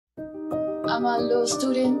I'm a law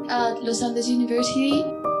student at Los Andes University.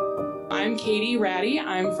 I'm Katie Ratty.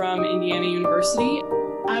 I'm from Indiana University.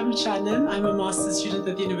 I'm Shannon. I'm a master's student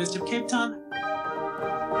at the University of Cape Town.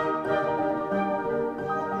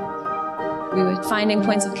 We were finding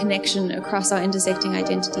points of connection across our intersecting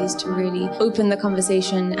identities to really open the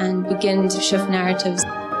conversation and begin to shift narratives.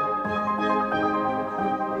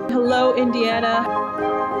 Hello, Indiana.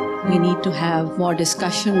 We need to have more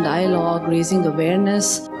discussion, dialogue, raising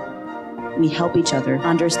awareness. We help each other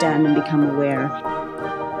understand and become aware.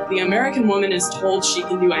 The American woman is told she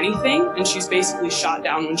can do anything, and she's basically shot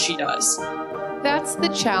down when she does. That's the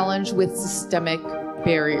challenge with systemic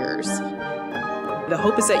barriers. The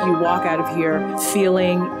hope is that you walk out of here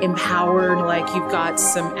feeling empowered, like you've got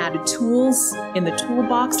some added tools in the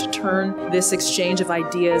toolbox to turn this exchange of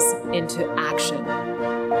ideas into action.